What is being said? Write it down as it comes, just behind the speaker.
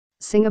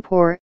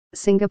Singapore,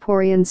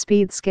 Singaporean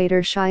speed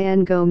skater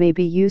Cheyenne Goh may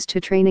be used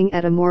to training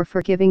at a more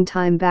forgiving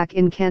time back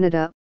in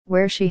Canada,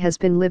 where she has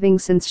been living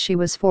since she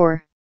was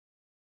 4.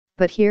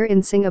 But here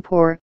in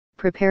Singapore,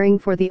 preparing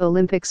for the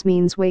Olympics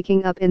means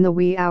waking up in the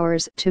wee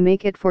hours to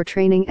make it for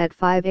training at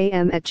 5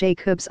 a.m. at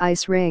Jacob's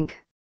ice rink.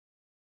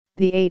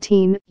 The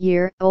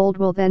 18-year-old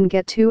will then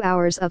get 2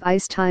 hours of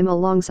ice time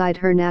alongside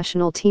her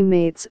national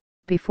teammates,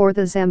 before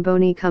the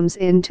Zamboni comes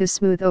in to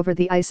smooth over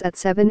the ice at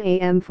 7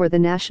 a.m. for the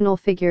national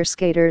figure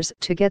skaters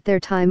to get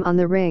their time on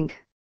the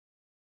rink.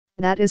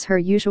 That is her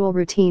usual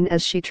routine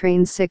as she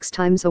trains 6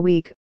 times a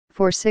week,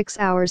 for 6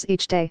 hours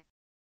each day.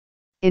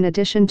 In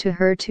addition to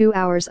her 2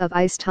 hours of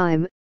ice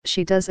time,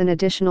 she does an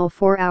additional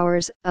 4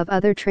 hours of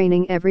other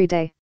training every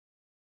day.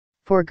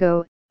 For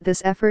Goh,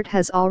 this effort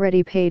has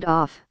already paid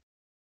off.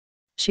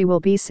 She will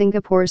be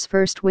Singapore's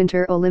first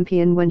Winter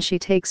Olympian when she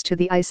takes to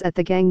the ice at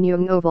the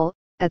Gangneung Oval,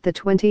 at the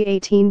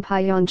 2018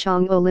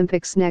 Pyeongchang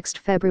Olympics next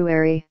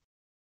February.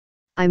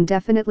 I'm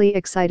definitely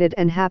excited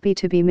and happy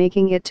to be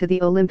making it to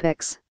the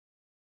Olympics.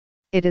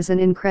 It is an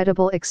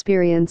incredible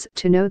experience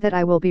to know that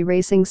I will be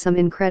racing some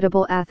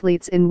incredible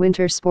athletes in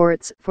winter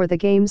sports for the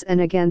games and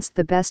against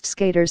the best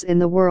skaters in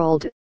the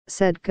world,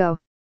 said Goh.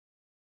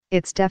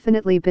 It's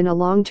definitely been a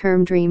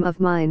long-term dream of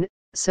mine,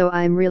 so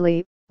I'm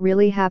really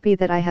happy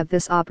that I have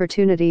this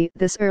opportunity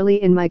this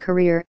early in my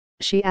career,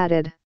 she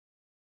added.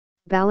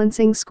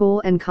 Balancing school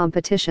and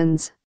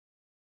competitions.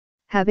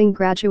 Having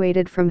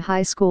graduated from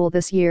high school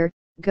this year,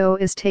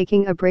 Goh is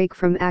taking a break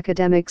from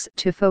academics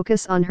to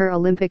focus on her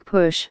Olympic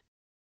push.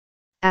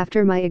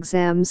 After my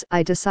exams,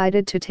 I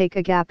decided to take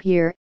a gap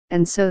year,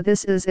 and so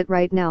this is it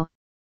right now.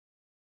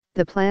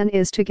 The plan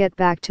is to get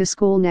back to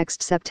school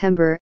next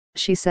September,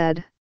 she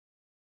said.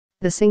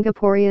 The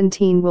Singaporean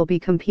teen will be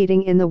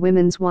competing in the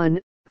women's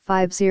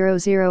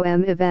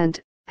 1,500m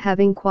event,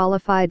 having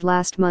qualified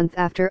last month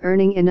after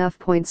earning enough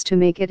points to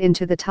make it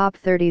into the top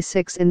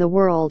 36 in the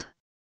world.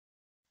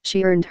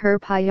 She earned her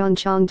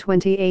Pyeongchang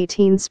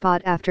 2018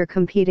 spot after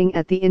competing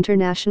at the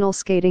International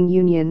Skating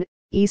Union,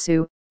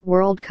 ISU,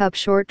 World Cup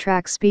Short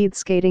Track Speed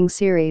Skating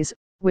Series,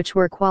 which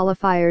were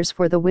qualifiers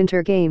for the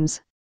Winter Games.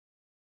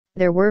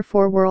 There were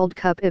 4 World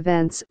Cup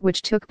events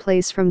which took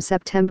place from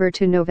September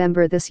to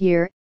November this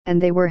year, and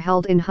they were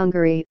held in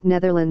Hungary,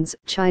 Netherlands,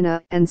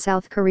 China, and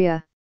South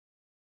Korea.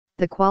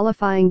 The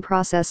qualifying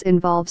process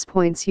involves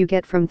points you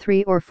get from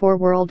 3 or 4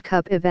 World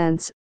Cup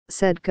events,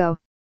 said Goh.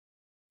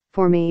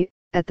 For me,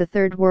 at the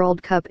 3rd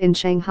World Cup in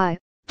Shanghai,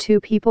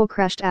 2 people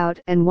crashed out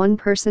and 1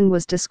 person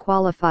was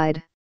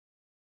disqualified.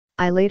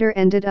 I later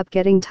ended up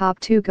getting top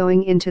 2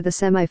 going into the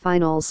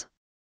semi-finals.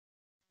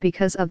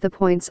 Because of the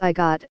points I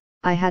got,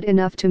 I had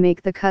enough to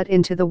make the cut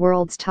into the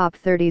world's top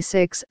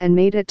 36 and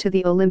made it to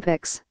the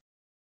Olympics.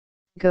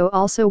 Goh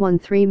also won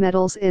 3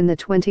 medals in the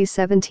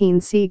 2017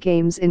 SEA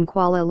Games in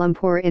Kuala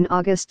Lumpur in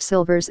August,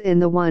 silvers in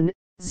the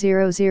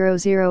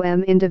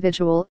 1,000m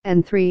individual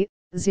and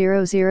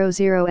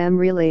 3,000m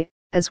relay,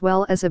 as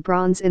well as a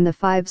bronze in the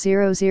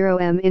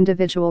 500m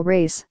individual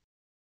race.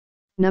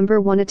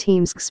 Number 1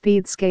 team's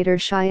speed skater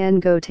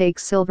Cheyenne Goh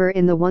takes silver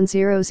in the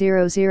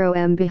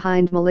 1,000m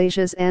behind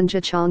Malaysia's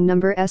Anja Chong.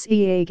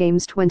 SEA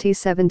Games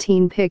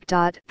 2017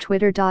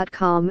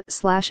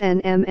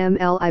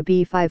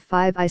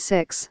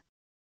 pic.twitter.com/nmmlib55i6.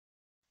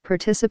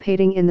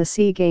 Participating in the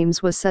SEA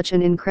Games was such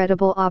an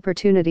incredible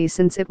opportunity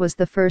since it was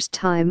the first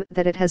time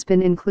that it has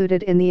been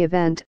included in the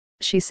event,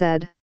 she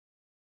said.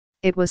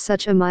 It was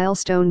such a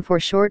milestone for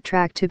short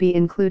track to be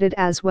included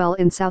as well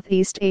in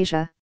Southeast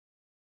Asia.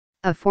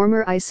 A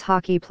former ice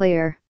hockey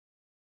player.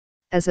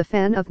 As a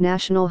fan of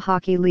National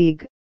Hockey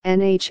League,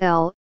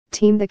 NHL,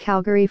 team the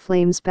Calgary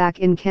Flames back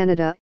in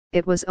Canada,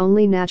 it was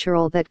only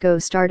natural that Goh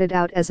started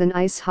out as an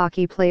ice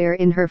hockey player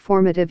in her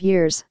formative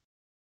years.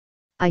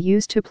 I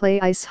used to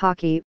play ice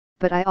hockey,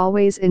 but I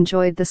always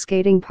enjoyed the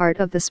skating part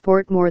of the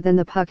sport more than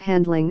the puck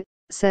handling,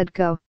 said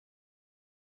Goh.